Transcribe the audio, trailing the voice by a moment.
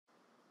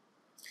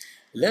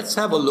Let's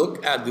have a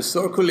look at the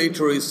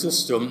circulatory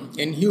system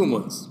in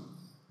humans.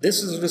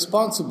 This is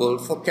responsible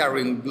for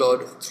carrying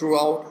blood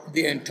throughout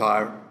the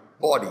entire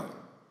body.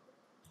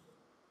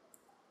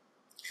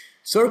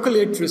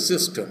 Circulatory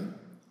system.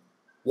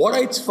 What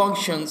are its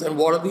functions and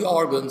what are the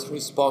organs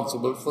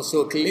responsible for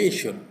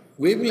circulation?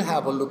 We will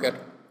have a look at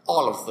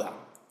all of that.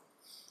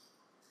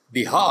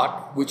 The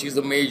heart, which is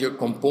a major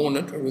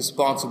component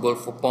responsible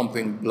for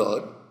pumping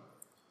blood.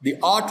 The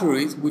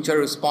arteries, which are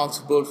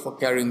responsible for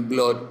carrying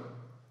blood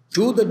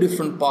to the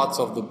different parts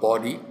of the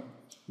body,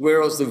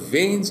 whereas the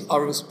veins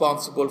are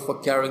responsible for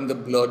carrying the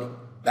blood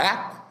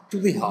back to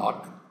the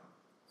heart.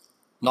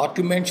 Not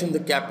to mention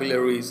the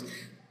capillaries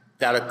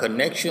that are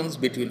connections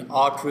between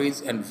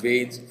arteries and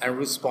veins and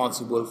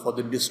responsible for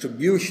the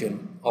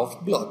distribution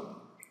of blood.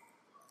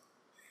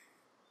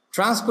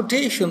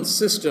 Transportation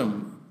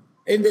system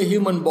in the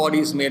human body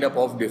is made up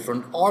of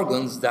different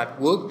organs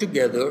that work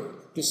together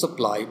to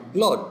supply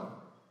blood.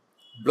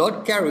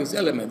 Blood carries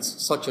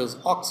elements such as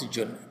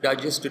oxygen,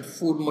 digested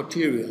food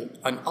material,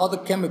 and other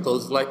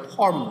chemicals like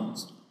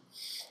hormones.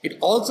 It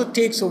also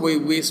takes away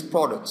waste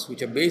products,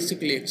 which are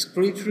basically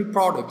excretory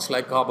products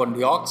like carbon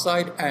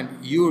dioxide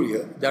and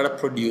urea that are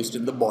produced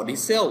in the body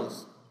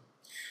cells.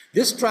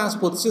 This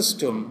transport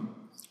system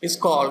is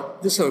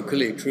called the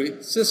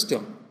circulatory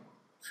system.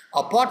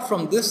 Apart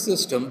from this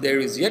system, there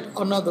is yet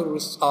another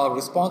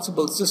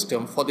responsible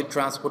system for the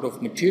transport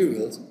of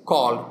materials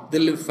called the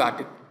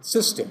lymphatic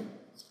system,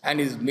 and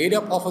is made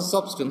up of a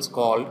substance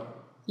called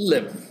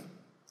lymph.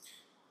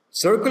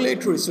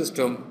 Circulatory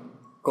system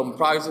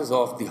comprises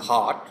of the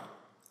heart,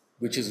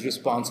 which is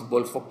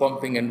responsible for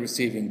pumping and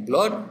receiving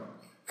blood,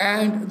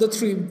 and the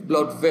three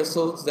blood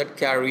vessels that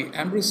carry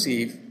and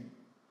receive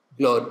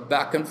blood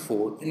back and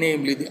forth,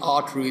 namely the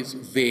arteries,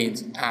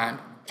 veins, and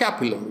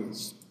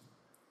capillaries.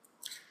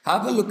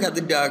 Have a look at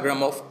the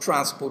diagram of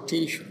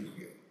transportation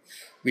here.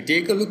 We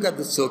take a look at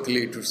the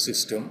circulatory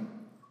system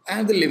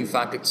and the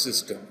lymphatic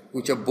system,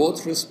 which are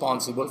both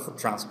responsible for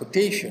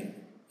transportation.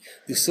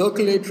 The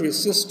circulatory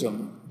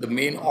system, the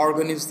main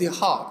organ is the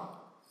heart,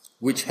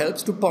 which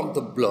helps to pump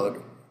the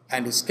blood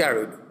and is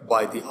carried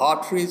by the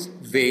arteries,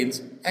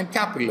 veins, and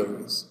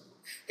capillaries.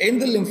 In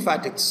the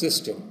lymphatic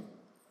system,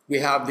 we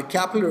have the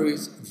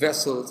capillaries,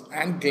 vessels,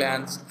 and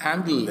glands,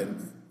 and the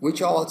lymph,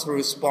 which are also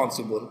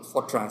responsible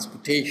for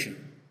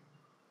transportation.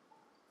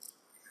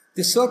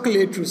 The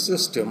circulatory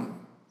system,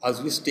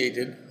 as we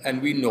stated,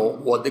 and we know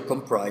what they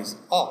comprise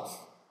of.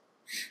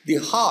 The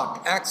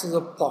heart acts as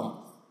a pump,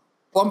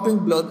 pumping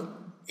blood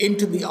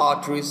into the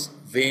arteries,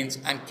 veins,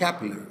 and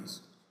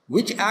capillaries,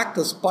 which act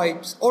as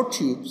pipes or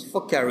tubes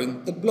for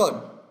carrying the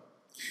blood.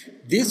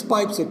 These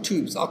pipes or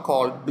tubes are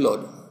called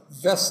blood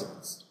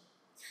vessels.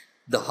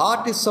 The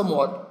heart is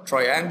somewhat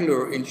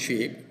triangular in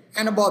shape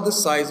and about the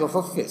size of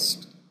a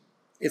fist.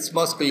 Its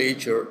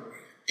musculature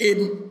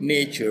in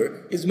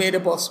nature is made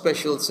up of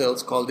special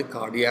cells called the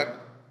cardiac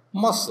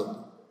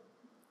muscle.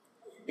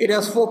 It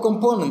has four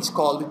components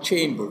called the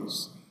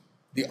chambers.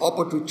 The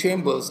upper two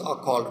chambers are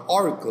called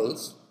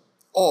auricles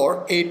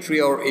or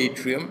atria or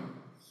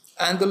atrium,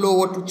 and the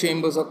lower two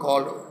chambers are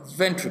called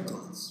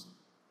ventricles.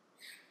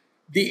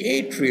 The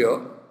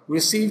atria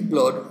receive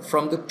blood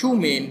from the two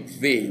main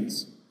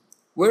veins,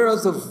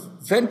 whereas the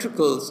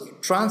ventricles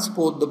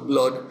transport the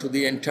blood to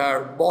the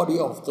entire body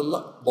of the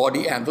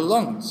body and the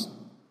lungs.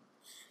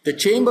 The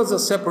chambers are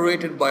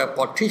separated by a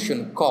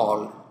partition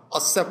called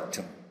a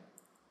septum.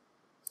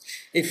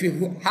 If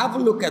you have a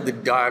look at the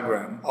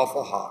diagram of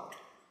a heart,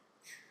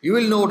 you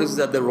will notice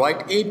that the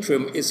right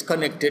atrium is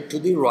connected to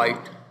the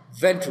right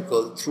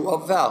ventricle through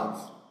a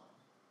valve.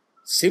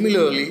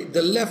 Similarly,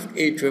 the left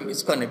atrium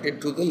is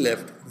connected to the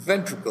left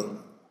ventricle.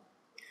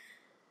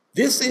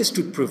 This is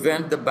to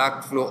prevent the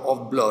backflow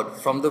of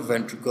blood from the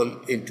ventricle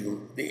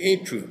into the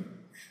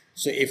atrium.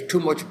 So if too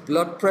much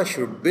blood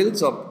pressure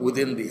builds up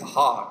within the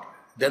heart,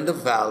 then the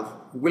valve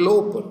will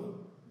open.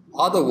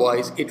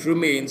 Otherwise, it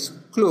remains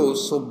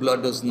closed so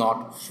blood does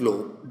not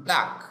flow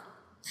back.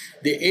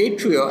 The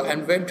atria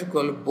and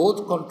ventricle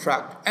both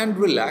contract and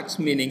relax,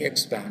 meaning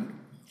expand,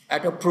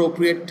 at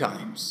appropriate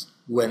times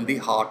when the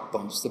heart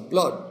pumps the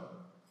blood.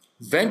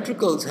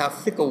 Ventricles have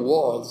thicker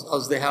walls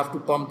as they have to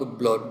pump the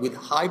blood with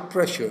high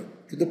pressure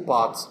to the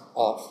parts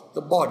of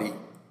the body.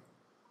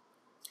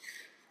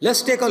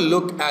 Let's take a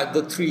look at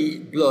the three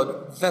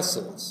blood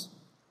vessels.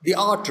 The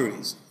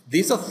arteries.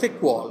 These are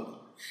thick-walled.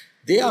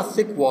 They are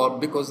thick-walled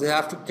because they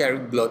have to carry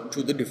blood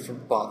to the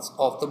different parts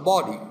of the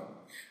body.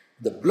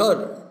 The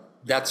blood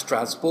that's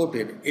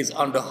transported is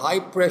under high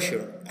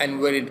pressure, and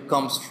when it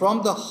comes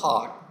from the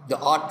heart, the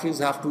arteries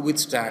have to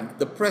withstand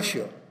the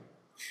pressure.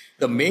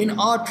 The main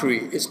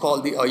artery is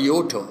called the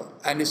aorta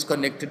and is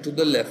connected to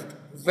the left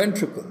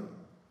ventricle.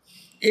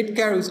 It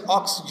carries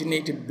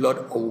oxygenated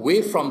blood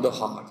away from the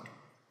heart.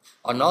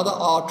 Another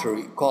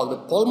artery called the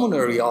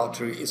pulmonary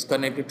artery is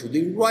connected to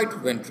the right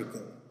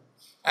ventricle,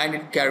 and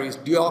it carries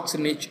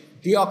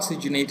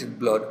deoxygenated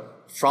blood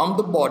from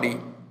the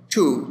body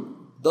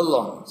to the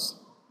lungs.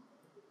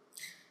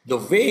 The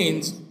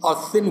veins are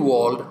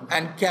thin-walled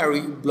and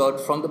carry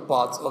blood from the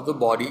parts of the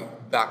body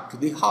back to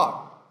the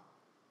heart.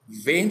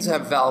 Veins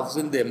have valves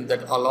in them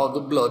that allow the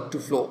blood to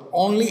flow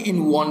only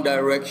in one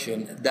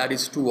direction, that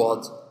is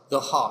towards the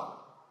heart.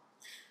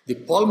 The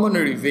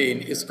pulmonary vein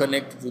is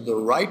connected to the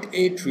right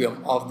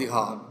atrium of the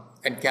heart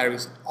and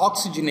carries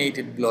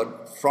oxygenated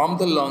blood from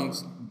the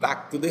lungs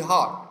back to the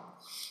heart.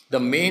 The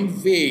main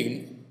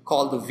vein,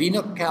 called the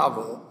vena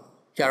cava,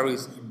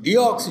 carries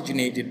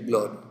deoxygenated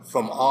blood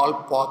from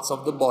all parts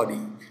of the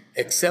body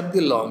except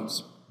the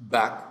lungs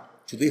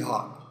back to the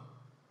heart.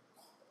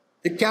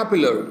 The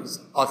capillaries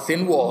are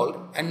thin-walled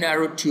and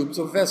narrow tubes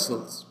of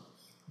vessels.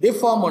 They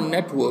form a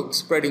network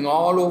spreading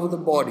all over the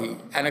body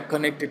and are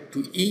connected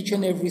to each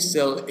and every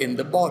cell in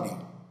the body.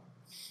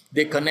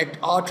 They connect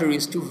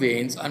arteries to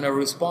veins and are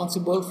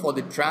responsible for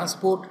the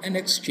transport and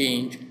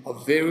exchange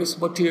of various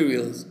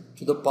materials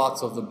to the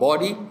parts of the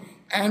body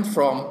and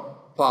from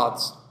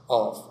parts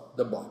of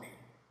the body.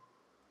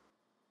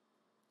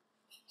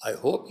 I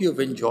hope you have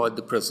enjoyed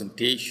the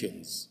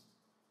presentations.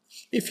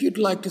 If you'd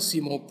like to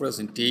see more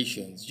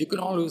presentations, you can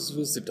always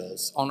visit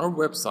us on our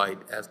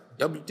website at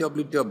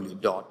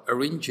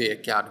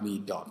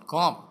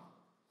www.arrangeacademy.com.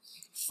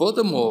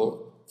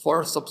 Furthermore,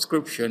 for a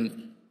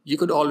subscription, you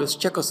could always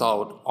check us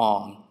out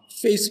on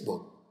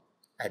Facebook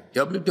at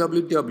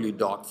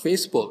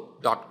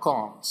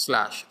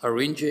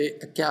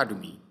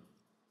www.facebook.com/arrangeacademy.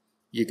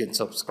 You can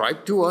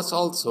subscribe to us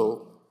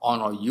also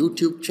on our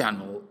YouTube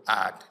channel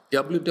at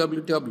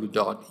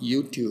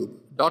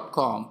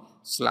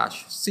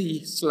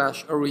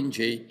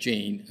www.youtube.com/C/Arrange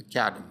Jane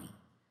Academy.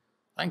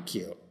 Thank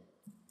you.